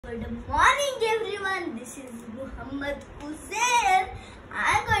Good morning everyone, this is Mohammed Uzair.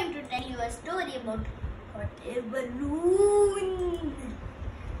 I am going to tell you a story about hot air balloon.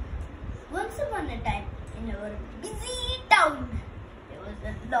 Once upon a time, in our busy town, there was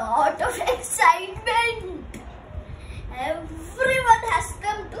a lot of excitement. Everyone has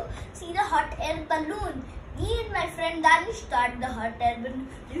come to see the hot air balloon. Me and my friend Danish thought the hot air balloon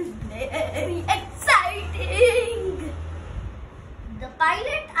is very exciting. The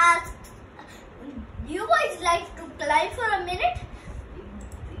pilot asked, "Do you guys like to climb for a minute?"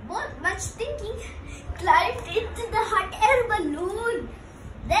 Without much thinking, climbed into the hot air balloon.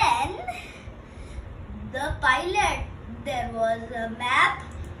 Then the pilot, there was a map,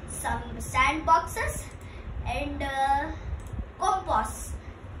 some sandboxes, and compass.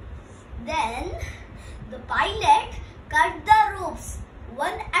 Then the pilot cut the ropes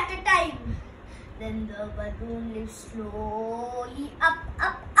one at a time. Then the balloon lifts slowly up,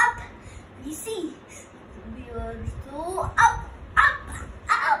 up, up. We see, we were so up, up,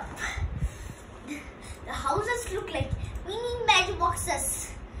 up. The houses look like mini magic boxes.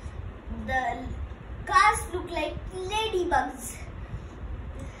 The cars look like ladybugs.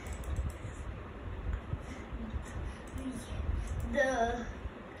 The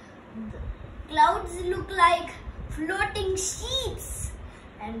clouds look like floating sheets.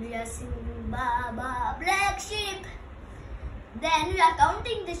 And we are singing Baba Black Sheep. Then we are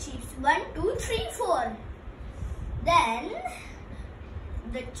counting the sheep. 1, 2, 3, 4. Then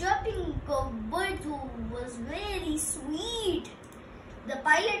the chirping of birds was very sweet. The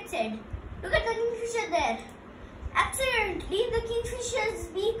pilot said, "Look at the kingfisher there." Accidentally, the kingfisher's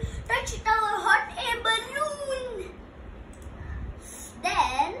beak touched our hot air balloon.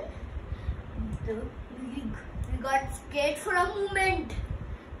 Then we got scared for a moment.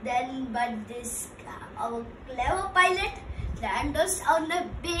 But this our clever pilot landed us on a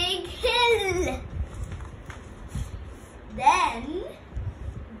big hill. Then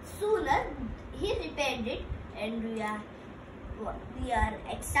sooner he repaired it, and we are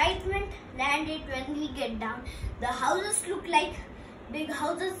excitement landed when we get down. The houses look like big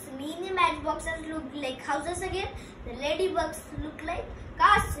houses, mini matchboxes look like houses again. The ladybugs look like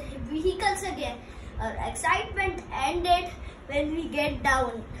cars, vehicles again. Our excitement ended when we get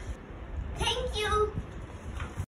down. Thank you.